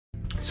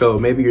So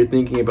maybe you're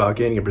thinking about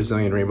getting a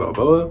Brazilian Rainbow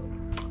Boa,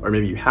 or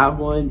maybe you have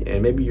one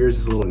and maybe yours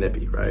is a little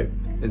nippy, right?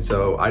 And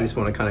so I just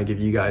want to kind of give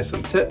you guys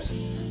some tips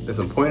and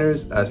some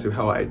pointers as to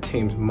how I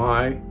tamed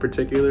my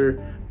particular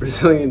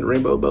Brazilian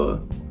Rainbow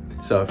Boa.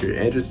 So if you're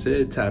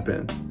interested, tap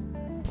in.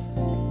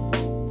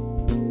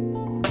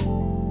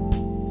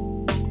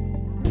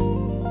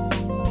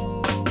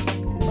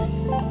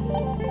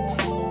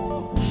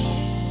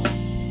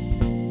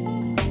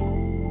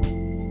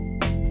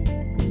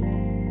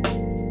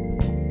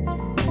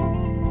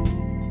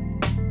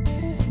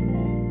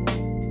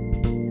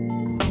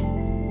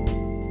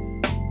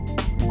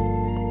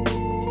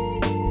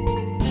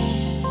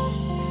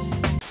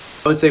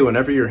 I would say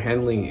whenever you're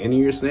handling any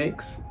of your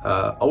snakes,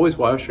 always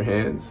wash your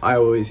hands. I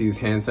always use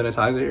hand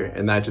sanitizer,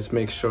 and that just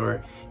makes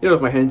sure, if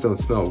my hands don't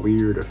smell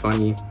weird or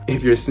funny.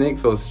 If your snake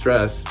feels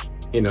stressed,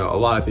 a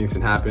lot of things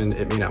can happen.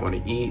 It may not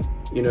want to eat,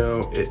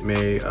 it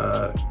may,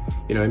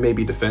 it may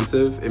be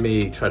defensive. It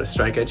may try to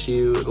strike at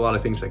you. There's a lot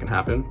of things that can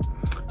happen.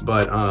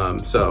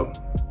 But, so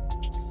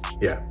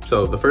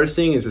the first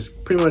thing is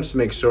just pretty much to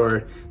make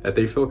sure that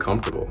they feel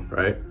comfortable,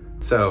 right?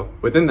 So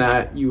within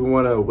that, you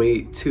want to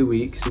wait 2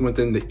 weeks. You want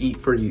them to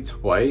eat for you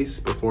twice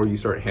before you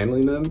start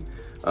handling them.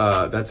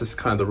 That's just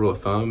kind of the rule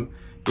of thumb.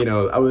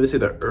 I would say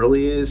the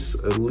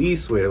earliest, at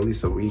least wait at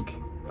least a week.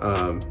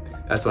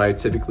 That's what I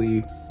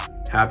typically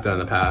have done in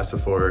the past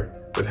before.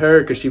 With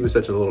her, because she was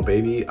such a little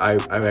baby, I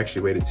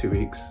actually waited 2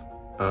 weeks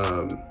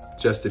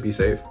just to be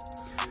safe.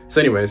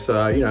 So anyways,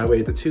 I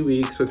waited the 2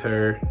 weeks with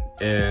her,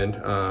 and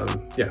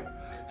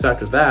So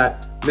after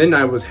that, then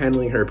I was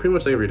handling her pretty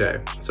much every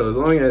day. So as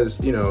long as,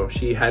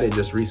 she hadn't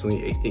just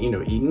recently,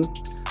 eaten,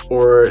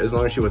 or as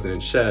long as she wasn't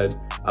in shed,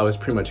 I was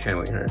pretty much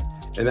handling her.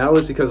 And that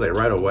was because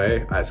right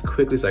away, as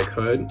quickly as I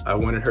could, I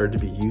wanted her to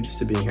be used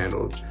to being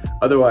handled.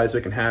 Otherwise,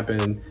 what can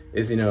happen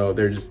is,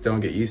 they just don't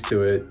get used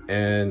to it,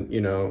 and,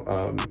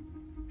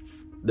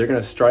 they're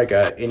gonna strike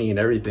at any and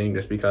everything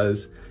just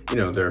because,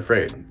 they're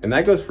afraid. And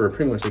that goes for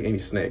pretty much like any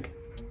snake.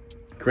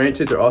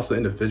 Granted, they're also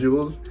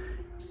individuals.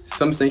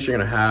 Some snakes you're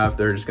gonna have,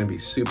 they're just gonna be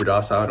super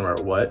docile no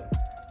matter what.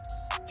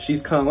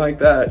 She's kind of like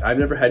that. I've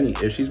never had any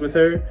issues with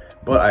her,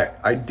 but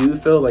I do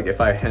feel like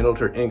if I handled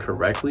her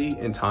incorrectly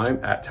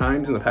at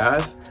times in the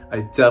past,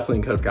 I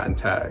definitely could have gotten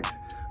tagged.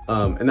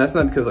 And that's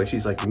not because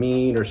she's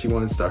mean or she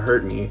wants to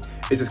hurt me.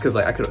 It's just because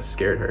I could have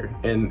scared her,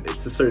 and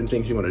it's a certain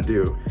things you want to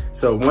do.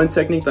 So one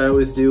technique that I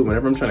always do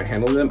whenever I'm trying to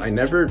handle them, I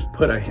never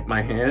put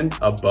my hand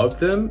above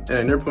them, and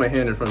I never put my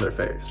hand in front of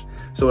their face.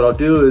 So what I'll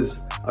do is,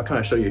 I'll kind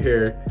of show you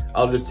here,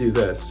 I'll just do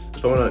this.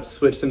 If I want to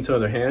switch them to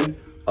another hand,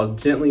 I'll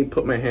gently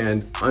put my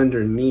hand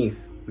underneath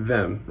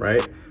them,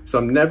 right? So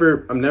I'm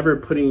never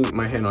putting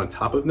my hand on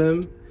top of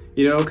them,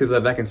 because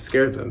that can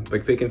scare them.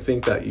 They can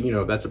think that,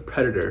 that's a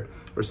predator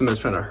or someone's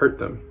trying to hurt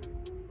them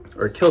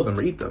or kill them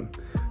or eat them.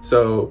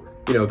 So,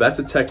 that's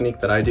a technique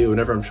that I do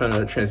whenever I'm trying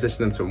to transition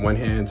them to one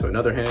hand to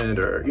another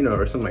hand, or,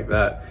 or something like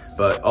that,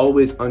 but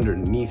always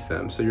underneath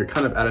them. So you're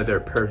kind of out of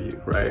their purview,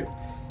 right?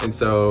 And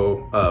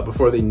so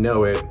before they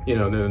know it,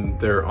 then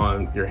they're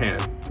on your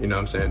hand, what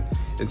I'm saying?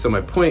 And so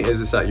my point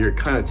is that you're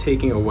kind of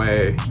taking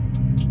away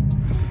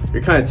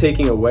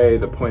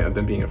the point of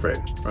them being afraid,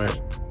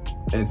 right?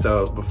 And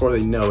so before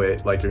they know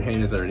it, your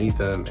hand is underneath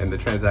them and the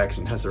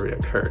transaction has already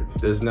occurred.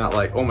 There's not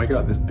oh my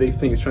God, this big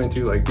thing is trying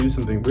to do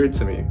something weird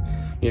to me.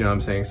 What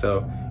I'm saying?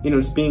 So,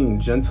 just being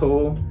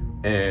gentle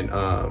and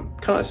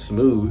kind of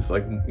smooth,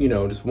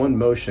 just one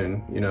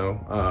motion,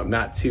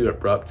 not too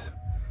abrupt,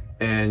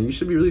 and you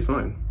should be really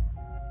fine.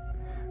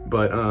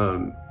 But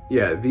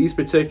yeah, these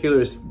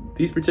particular,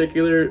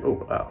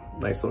 oh wow,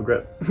 nice little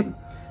grip.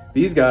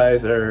 These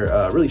guys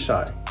are really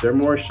shy. They're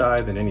more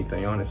shy than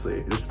anything,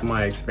 honestly. Just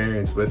my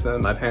experience with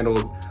them. I've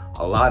handled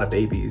a lot of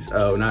babies.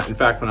 In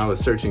fact, when I was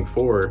searching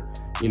for,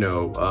 when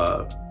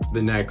I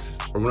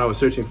was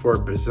searching for a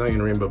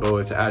Brazilian Rainbow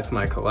Boa to add to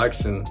my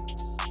collection,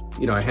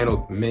 I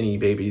handled many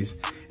babies,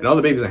 and all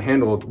the babies I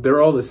handled,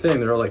 they're all the same.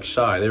 They're all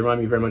shy. They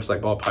remind me very much like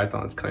ball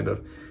pythons, kind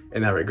of,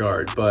 in that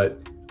regard.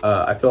 But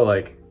I feel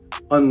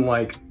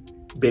unlike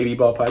baby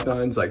ball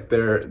pythons,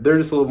 they're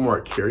just a little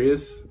more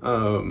curious.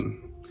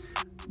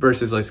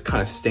 Versus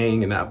kind of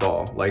staying in that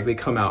ball. They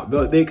come in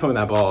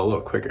that ball a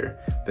little quicker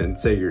than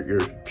say your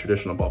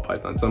traditional ball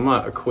python. So I'm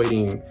not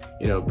equating,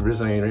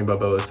 Brazilian Rainbow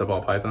Boas to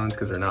ball pythons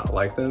because they're not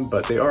like them,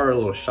 but they are a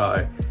little shy,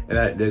 and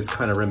that is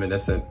kind of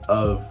reminiscent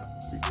of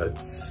a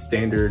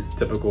standard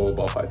typical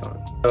ball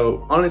python.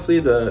 So honestly,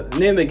 the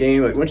name of the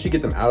game, once you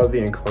get them out of the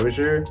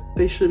enclosure,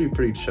 they should be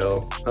pretty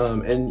chill.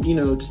 And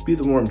just be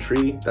the warm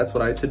tree. That's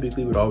what I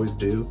typically would always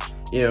do.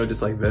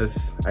 Just like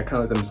this. I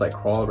kind of let them just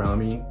crawl around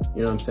me,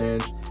 what I'm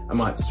saying? I'm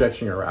not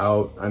stretching her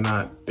out. I'm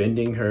not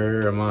bending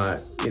her. I'm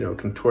not,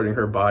 contorting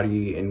her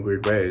body in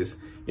weird ways.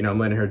 I'm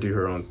letting her do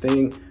her own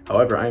thing.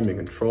 However, I am in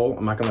control.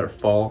 I'm not gonna let her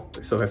fall.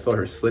 So if I feel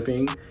her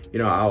slipping,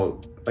 I'll,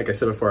 like I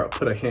said before, I'll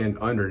put a hand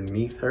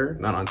underneath her,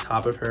 not on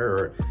top of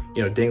her,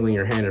 or, dangling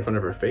your hand in front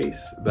of her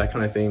face. That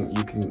kind of thing,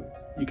 you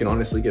can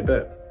honestly get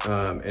bit.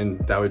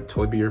 And that would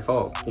totally be your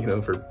fault,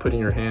 for putting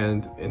your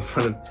hand in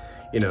front of,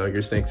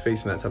 your snake's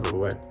face in that type of a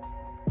way.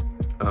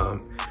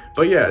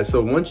 But yeah,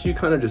 so once you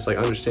kind of just like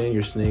understand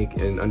your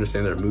snake and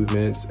understand their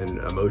movements and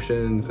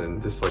emotions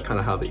and just like kind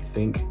of how they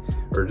think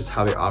or just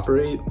how they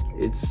operate,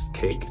 it's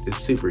cake. It's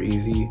super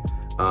easy.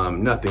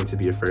 Nothing to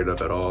be afraid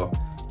of at all.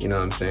 You know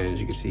what I'm saying?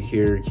 As you can see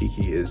here,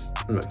 Kiki is,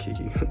 not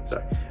Kiki,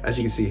 sorry. As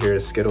you can see here,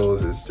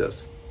 Skittles is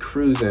just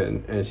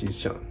cruising and she's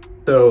chilling.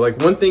 So like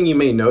one thing you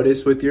may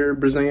notice with your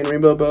Brazilian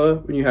Rainbow Boa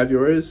when you have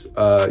yours,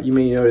 you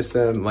may notice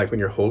them like when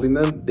you're holding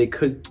them, they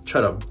could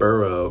try to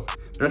burrow.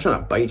 They're not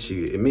trying to bite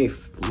you. It may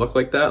look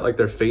like that, like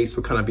their face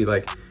will kind of be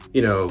like,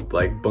 you know,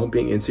 like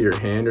bumping into your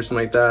hand or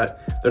something like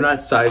that. They're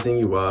not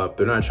sizing you up.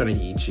 They're not trying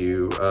to eat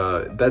you.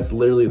 That's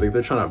literally like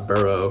they're trying to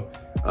burrow.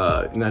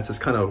 And that's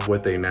just kind of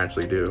what they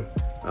naturally do.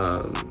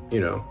 You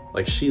know,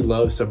 like she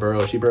loves to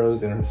burrow. She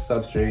burrows in her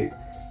substrate,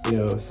 you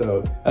know,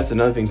 so that's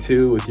another thing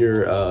too with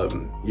your,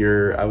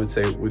 I would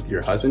say with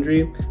your husbandry,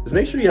 is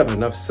make sure you have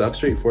enough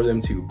substrate for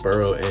them to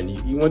burrow in.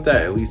 You want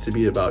that at least to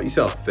be about, you see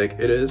how thick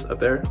it is up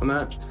there on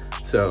that?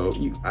 So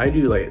I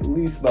do like at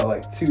least about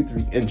like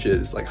 2-3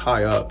 inches like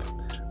high up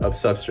of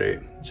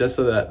substrate, just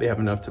so that they have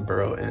enough to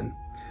burrow in,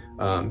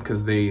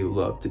 because they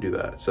love to do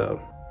that. So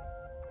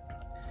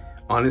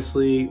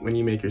honestly, when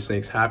you make your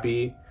snakes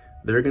happy,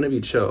 they're gonna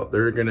be chill.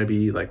 They're gonna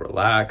be like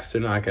relaxed.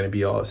 They're not gonna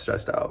be all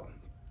stressed out.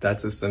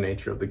 That's just the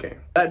nature of the game.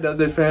 That does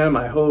it, fam.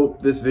 I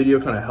hope this video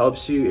kind of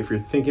helps you if you're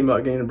thinking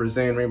about getting a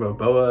Brazilian Rainbow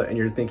Boa and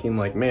you're thinking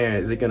like, man,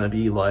 is it gonna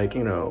be like,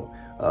 you know,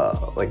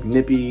 like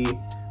nippy?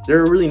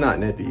 They're really not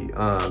nippy.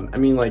 I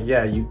mean, like,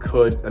 yeah, you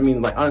could. I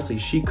mean, like, honestly,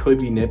 she could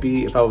be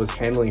nippy if I was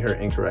handling her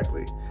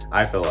incorrectly.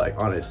 I feel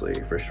like, honestly,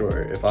 for sure.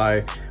 If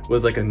I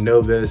was like a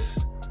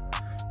novice,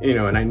 you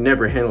know, and I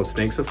never handled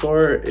snakes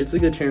before, it's a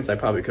good chance I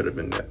probably could have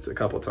been nipped a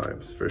couple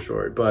times for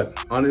sure. But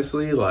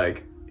honestly,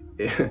 like,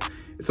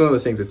 it's one of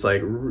those things, it's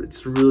like,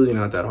 it's really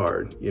not that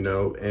hard, you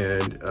know,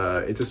 and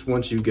it just,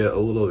 once you get a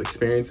little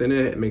experience in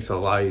it, it makes it a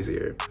lot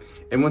easier.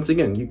 And once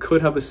again, you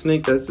could have a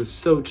snake that's just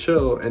so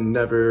chill and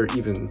never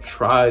even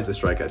tries to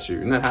strike at you,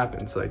 and that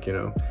happens, like, you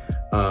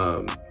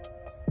know.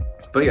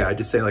 But yeah, I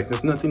just say, like,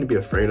 there's nothing to be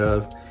afraid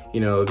of. You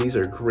know, these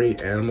are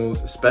great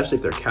animals, especially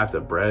if they're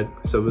captive bred.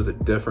 So there's a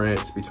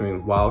difference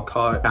between wild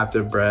caught,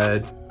 captive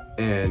bred,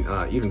 and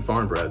even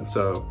farm bred.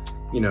 So,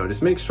 you know,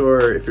 just make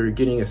sure if you're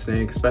getting a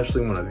snake,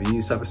 especially one of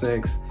these type of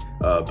snakes,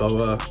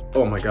 boa,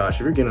 oh my gosh,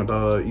 if you're getting a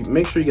boa, you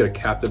make sure you get a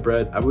captive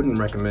bred. I wouldn't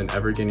recommend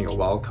ever getting a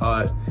wild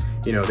caught.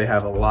 You know, they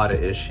have a lot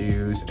of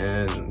issues,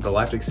 and the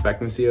life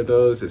expectancy of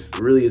those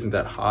really isn't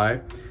that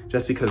high,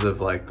 just because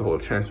of like the whole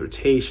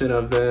transportation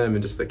of them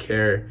and just the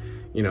care.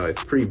 You know,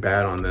 it's pretty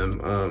bad on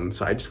them.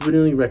 So I just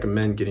wouldn't really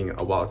recommend getting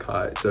a wild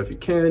caught. So if you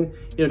can,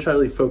 you know, try to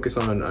really focus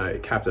on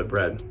captive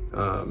bred.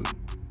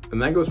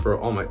 And that goes for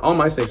all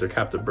my snakes are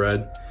captive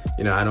bred.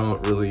 You know, I don't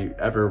really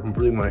ever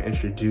really want to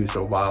introduce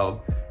a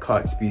wild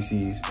caught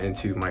species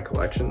into my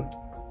collection.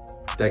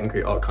 That can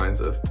create all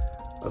kinds of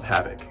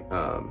havoc,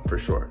 for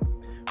sure.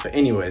 But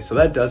anyway, so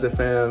that does it,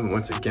 fam.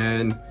 Once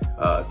again,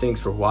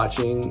 thanks for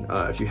watching.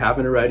 If you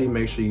haven't already,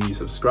 make sure you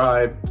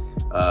subscribe.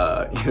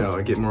 You know,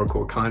 get more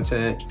cool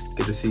content,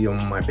 get to see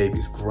my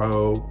babies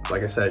grow.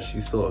 Like I said,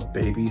 she's still a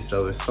baby,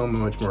 so there's so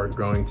much more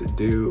growing to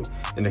do,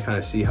 and to kind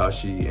of see how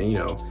she, you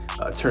know,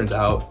 turns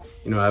out.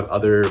 You know, I have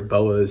other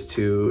boas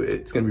too.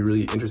 It's gonna be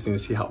really interesting to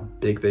see how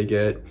big they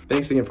get.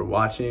 Thanks again for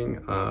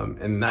watching,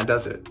 and that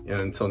does it.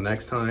 And until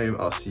next time,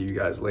 I'll see you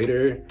guys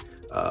later.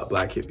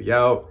 Blkhippiee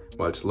out,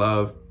 much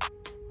love,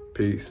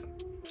 peace.